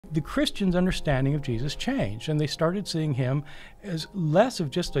the Christians' understanding of Jesus changed, and they started seeing him as less of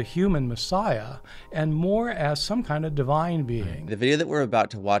just a human Messiah and more as some kind of divine being. The video that we're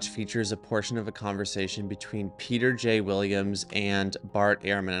about to watch features a portion of a conversation between Peter J. Williams and Bart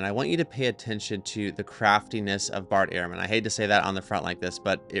Ehrman, and I want you to pay attention to the craftiness of Bart Ehrman. I hate to say that on the front like this,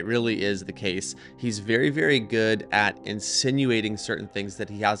 but it really is the case. He's very, very good at insinuating certain things that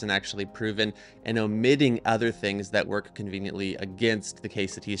he hasn't actually proven and omitting other things that work conveniently against the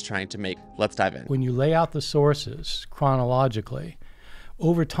case that he's trying to make. Let's dive in. When you lay out the sources chronologically,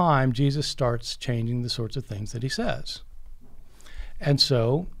 over time, Jesus starts changing the sorts of things that he says. And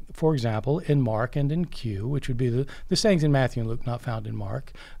so, for example, in Mark and in Q, which would be the sayings in Matthew and Luke not found in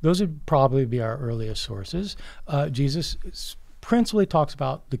Mark, those would probably be our earliest sources. Jesus principally talks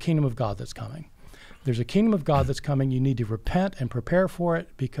about the kingdom of God that's coming. There's a kingdom of God that's coming. You need to repent and prepare for it,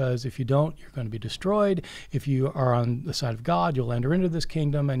 because if you don't, you're going to be destroyed. If you are on the side of God, you'll enter into this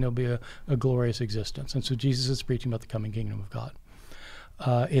kingdom and there'll be a glorious existence. And so Jesus is preaching about the coming kingdom of God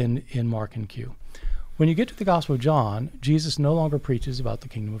in Mark and Q. When you get to the Gospel of John, Jesus no longer preaches about the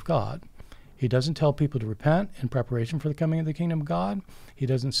kingdom of God. He doesn't tell people to repent in preparation for the coming of the kingdom of God. He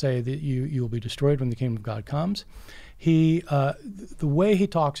doesn't say that you will be destroyed when the kingdom of God comes. The way he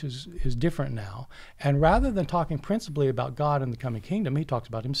talks is different now. And rather than talking principally about God and the coming kingdom, he talks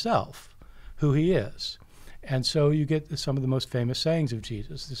about himself, who he is. And so you get some of the most famous sayings of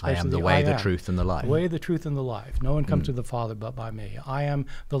Jesus. Especially I am the way, the truth, and the life. The way, the truth, and the life. No one comes to the Father but by me. I am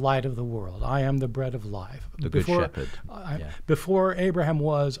the light of the world. I am the bread of life. The Good Shepherd. Before Abraham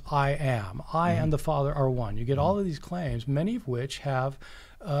was, I am. I and the Father are one. You get all of these claims, many of which have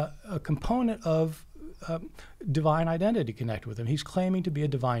a component of divine identity connected with him. He's claiming to be a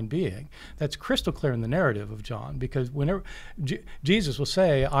divine being. That's crystal clear in the narrative of John, because whenever Jesus will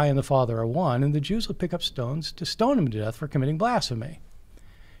say, I and the Father are one, and the Jews will pick up stones to stone him to death for committing blasphemy.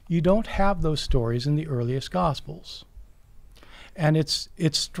 You don't have those stories in the earliest Gospels. And it's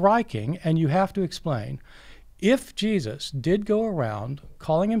striking, and you have to explain. If Jesus did go around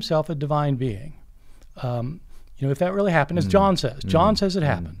calling himself a divine being, if that really happened, as John says, John says it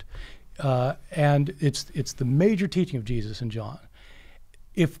happened. And it's the major teaching of Jesus in John.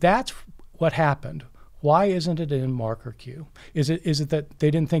 If that's what happened, why isn't it in Mark or Q? Is it that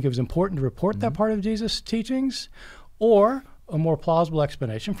they didn't think it was important to report that part of Jesus' teachings? Or a more plausible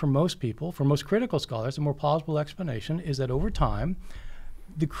explanation for most people, for most critical scholars, a more plausible explanation is that over time,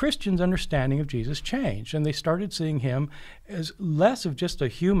 the Christians' understanding of Jesus changed, and they started seeing him as less of just a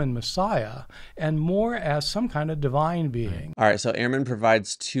human Messiah and more as some kind of divine being. All right, so Ehrman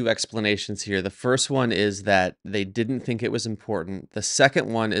provides two explanations here. The first one is that they didn't think it was important. The second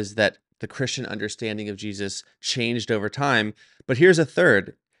one is that the Christian understanding of Jesus changed over time. But here's a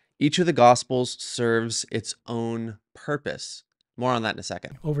third. Each of the Gospels serves its own purpose. More on that in a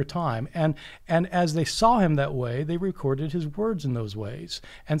second. Over time. And as they saw him that way, they recorded his words in those ways.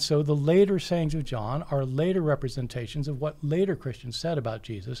 And so the later sayings of John are later representations of what later Christians said about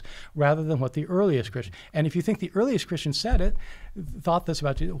Jesus, rather than what the earliest Christians. And if you think the earliest Christians thought this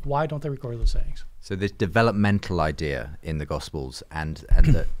about Jesus, why don't they record those sayings? So this developmental idea in the Gospels and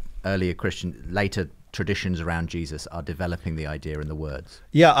the earlier Christian, later traditions around Jesus are developing the idea in the words.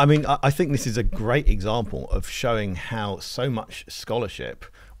 Yeah, I mean, I think this is a great example of showing how so much scholarship,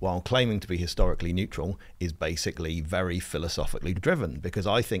 while claiming to be historically neutral, is basically very philosophically driven. Because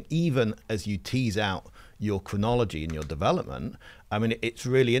I think even as you tease out your chronology and your development, I mean, it's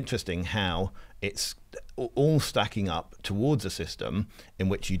really interesting how it's all stacking up towards a system in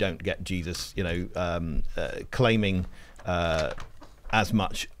which you don't get Jesus, claiming as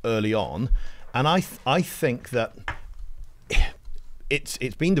much early on. And I think that it's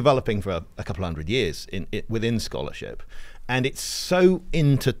been developing for a couple hundred years within scholarship, and it's so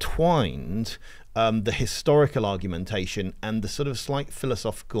intertwined, the historical argumentation and the sort of slight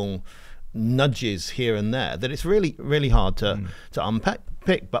philosophical nudges here and there, that it's really, really hard to unpack.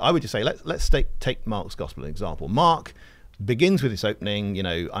 But I would just say let's take Mark's Gospel as an example. Mark begins with this opening,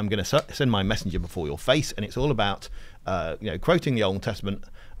 I'm going to send my messenger before your face, and it's all about quoting the Old Testament.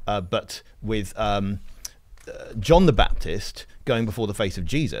 But with John the Baptist going before the face of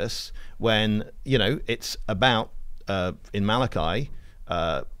Jesus, when it's about in Malachi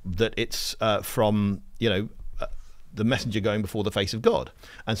that it's from the messenger going before the face of God,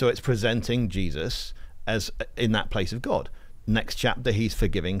 and so it's presenting Jesus as in that place of God. Next chapter, he's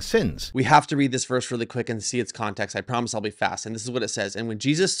forgiving sins. We have to read this verse really quick and see its context. I promise I'll be fast. And this is what it says. And when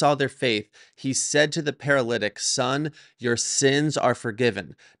Jesus saw their faith, he said to the paralytic, "Son, your sins are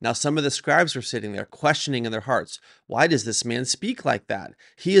forgiven." Now, some of the scribes were sitting there questioning in their hearts, "Why does this man speak like that?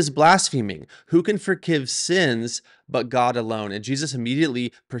 He is blaspheming. Who can forgive sins but God alone. And Jesus,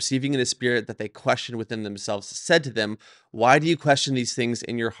 immediately perceiving in his spirit that they questioned within themselves, said to them, why do you question these things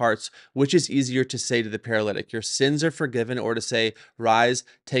in your hearts? Which is easier to say to the paralytic, your sins are forgiven, or to say, rise,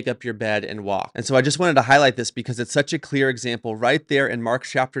 take up your bed and walk? And so I just wanted to highlight this because it's such a clear example right there in Mark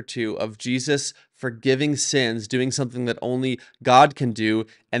chapter 2 of Jesus forgiving sins, doing something that only God can do,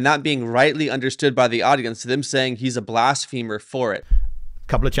 and that being rightly understood by the audience, them saying he's a blasphemer for it.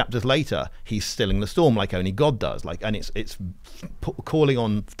 Couple of chapters later, he's stilling the storm like only God does, and it's calling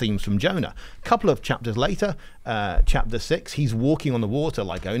on themes from Jonah. Couple of chapters later, chapter 6, he's walking on the water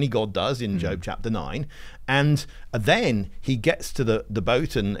like only God does in Job chapter 9, and then he gets to the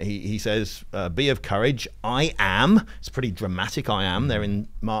boat and he says, be of courage, I am. It's pretty dramatic, I am. They're in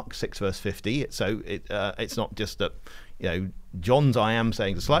Mark 6 verse 50, so it's not just that, you know, John's I am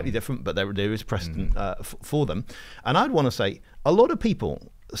saying is slightly different, but there is precedent for them. And I'd want to say a lot of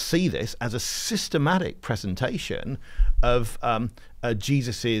people see this as a systematic presentation of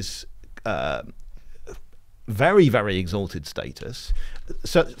Jesus's very, very exalted status,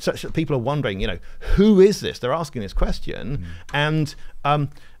 such that people are wondering, you know, who is this? They're asking this question, and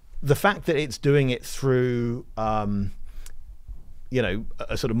the fact that it's doing it through you know,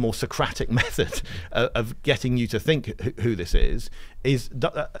 a sort of more Socratic method of getting you to think who this is,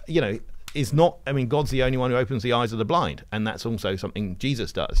 you know, is not, I mean, God's the only one who opens the eyes of the blind, and that's also something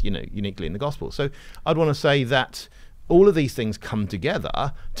Jesus does, you know, uniquely in the gospel. So I'd want to say that all of these things come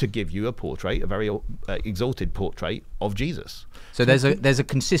together to give you a portrait, a very exalted portrait of Jesus. So there's a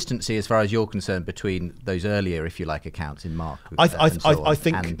consistency as far as you're concerned between those earlier, if you like, accounts in Mark. I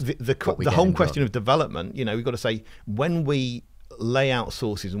think the whole question of development, you know, we've got to say, when we lay out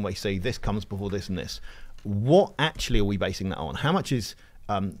sources and we say this comes before this and this, what actually are we basing that on? How much is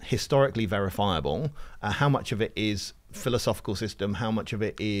historically verifiable? How much of it is philosophical system? How much of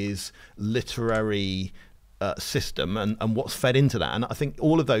it is literary system? And what's fed into that? And I think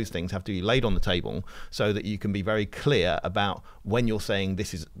all of those things have to be laid on the table so that you can be very clear about when you're saying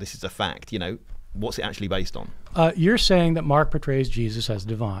this is a fact, you know, what's it actually based on? You're saying that Mark portrays Jesus as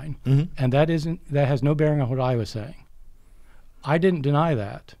divine, and that has no bearing on what I was saying. I didn't deny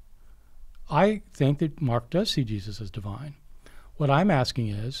that. I think that Mark does see Jesus as divine. What I'm asking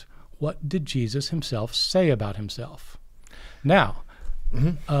is, what did Jesus himself say about himself? Now,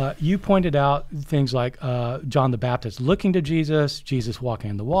 you pointed out things like John the Baptist looking to Jesus, Jesus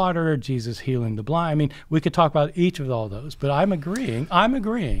walking in the water, Jesus healing the blind. I mean, we could talk about each of all those, but I'm agreeing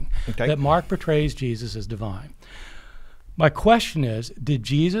that Mark portrays Jesus as divine. My question is, did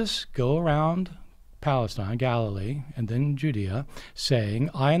Jesus go around Palestine, Galilee, and then Judea,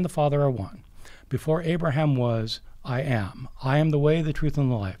 saying, I and the Father are one? Before Abraham was, I am. I am the way, the truth, and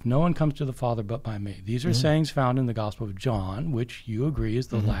the life. No one comes to the Father but by me. These are sayings found in the Gospel of John, which you agree is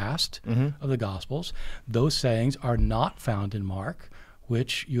the last of the Gospels. Those sayings are not found in Mark,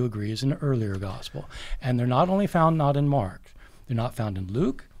 which you agree is an earlier Gospel. And they're not only found not in Mark, they're not found in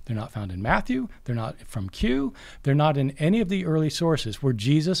Luke, they're not found in Matthew, they're not from Q, they're not in any of the early sources where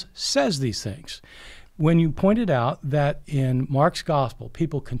Jesus says these things. When you pointed out that in Mark's gospel,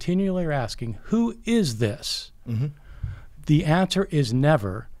 people continually are asking, who is this? The answer is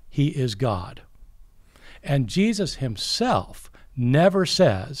never, he is God. And Jesus himself never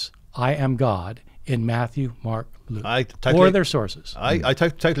says, I am God, in Matthew, Mark, Luke, or their sources. I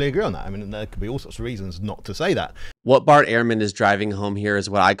totally agree on that. I mean, there could be all sorts of reasons not to say that. What Bart Ehrman is driving home here is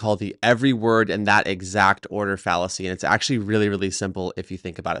what I call the every word in that exact order fallacy. And it's actually really, really simple if you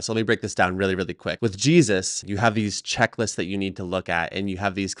think about it. So let me break this down really, really quick. With Jesus, you have these checklists that you need to look at, and you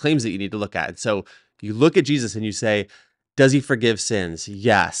have these claims that you need to look at. And so you look at Jesus and you say, does he forgive sins?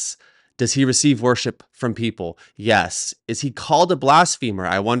 Yes. Does he receive worship from people? Yes. Is he called a blasphemer?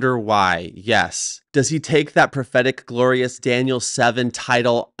 I wonder why. Yes. Does he take that prophetic, glorious Daniel 7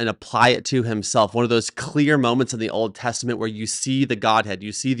 title and apply it to himself? One of those clear moments in the Old Testament where you see the Godhead,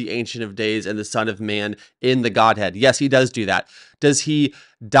 you see the Ancient of Days and the Son of Man in the Godhead. Yes, he does do that. Does he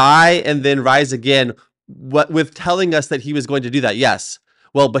die and then rise again with telling us that he was going to do that? Yes.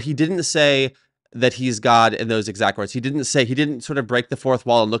 Well, but he didn't say that he's God in those exact words. He didn't sort of break the fourth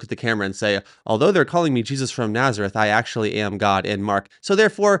wall and look at the camera and say, although they're calling me Jesus from Nazareth, I actually am God in Mark. So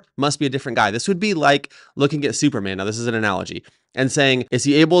therefore must be a different guy. This would be like looking at Superman. Now this is an analogy. And saying, is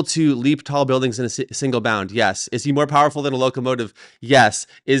he able to leap tall buildings in a single bound? Yes. Is he more powerful than a locomotive? Yes.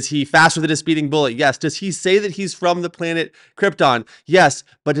 Is he faster than a speeding bullet? Yes. Does he say that he's from the planet Krypton? Yes.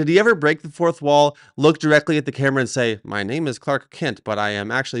 But did he ever break the fourth wall, look directly at the camera and say, my name is Clark Kent, but I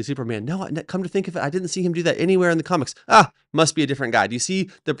am actually Superman? No, come to think of it, I didn't see him do that anywhere in the comics. Must be a different guy. Do you see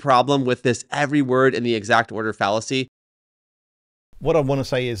the problem with this every word in the exact order fallacy? what I want to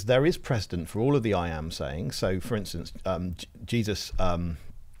say is there is precedent for all of the I am saying. So, for instance, Jesus,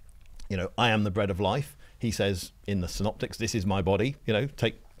 you know, I am the bread of life. He says in the synoptics, this is my body, you know,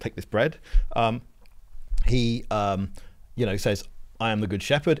 take this bread. He, you know, says, I am the good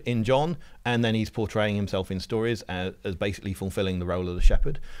shepherd in John, and then he's portraying himself in stories as basically fulfilling the role of the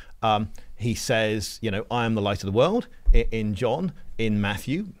shepherd. He says, you know, I am the light of the world in John. In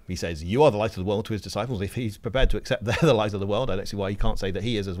Matthew, he says, you are the light of the world to his disciples. If he's prepared to accept they're the light of the world, I don't see why he can't say that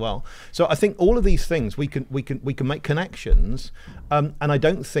he is as well. So I think all of these things we can make connections, and I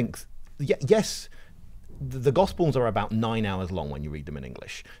don't think, yes, the Gospels are about 9 hours long when you read them in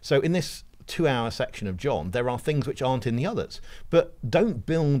English. So in this 2-hour section of John, there are things which aren't in the others. But don't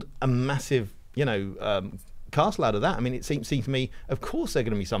build a massive, you know, castle out of that. I mean, it seems to me, of course, there are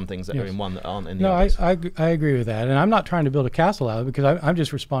going to be some things that are in one that aren't in the others. I agree with that. And I'm not trying to build a castle out of it, because I'm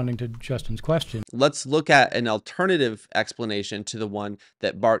just responding to Justin's question. Let's look at an alternative explanation to the one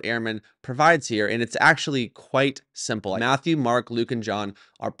that Bart Ehrman provides here. And it's actually quite simple. Matthew, Mark, Luke, and John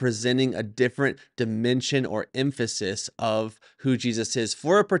are presenting a different dimension or emphasis of who Jesus is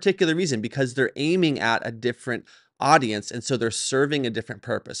for a particular reason, because they're aiming at a different audience. And so they're serving a different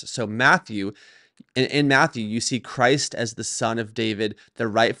purpose. So in Matthew, you see Christ as the son of David, the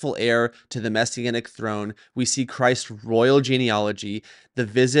rightful heir to the messianic throne. We see Christ's royal genealogy, the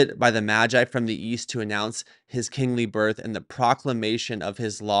visit by the Magi from the east to announce his kingly birth, and the proclamation of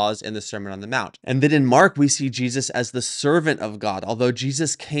his laws in the Sermon on the Mount. And then in Mark, we see Jesus as the servant of God. Although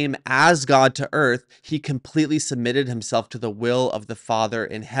Jesus came as God to earth, he completely submitted himself to the will of the Father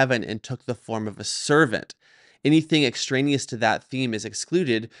in heaven and took the form of a servant. Anything extraneous to that theme is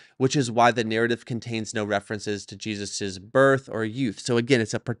excluded, which is why the narrative contains no references to Jesus's birth or youth. So again,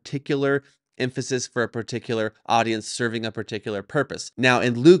 it's a particular emphasis for a particular audience serving a particular purpose. Now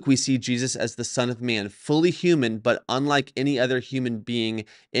in Luke, we see Jesus as the Son of Man, fully human, but unlike any other human being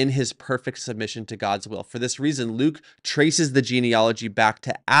in his perfect submission to God's will. For this reason, Luke traces the genealogy back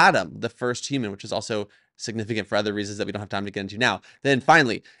to Adam, the first human, which is also significant for other reasons that we don't have time to get into now. Then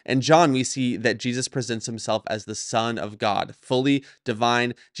finally, in John, we see that Jesus presents himself as the Son of God, fully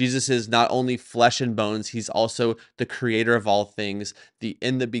divine. Jesus is not only flesh and bones, he's also the creator of all things. The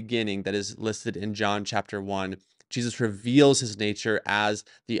in the beginning that is listed in John chapter 1. Jesus reveals his nature as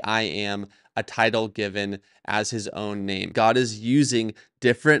the I am, a title given as his own name. God is using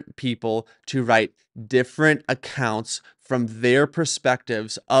different people to write different accounts from their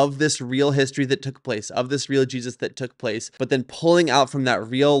perspectives of this real history that took place, of this real Jesus that took place, but then pulling out from that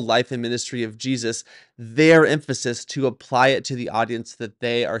real life and ministry of Jesus, their emphasis to apply it to the audience that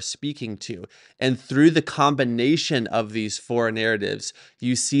they are speaking to. And through the combination of these four narratives,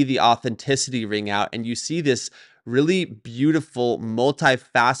 you see the authenticity ring out, and you see this really beautiful,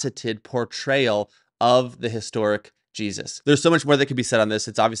 multifaceted portrayal of the historic Jesus. There's so much more that could be said on this.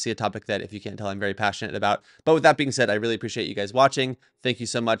 It's obviously a topic that, if you can't tell, I'm very passionate about. But with that being said, I really appreciate you guys watching. Thank you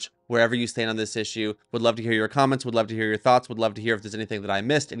so much wherever you stand on this issue. Would love to hear your comments, would love to hear your thoughts, would love to hear if there's anything that I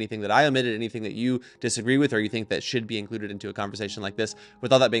missed, anything that I omitted, anything that you disagree with, or you think that should be included into a conversation like this.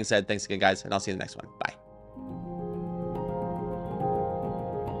 With all that being said, thanks again, guys, and I'll see you in the next one. Bye.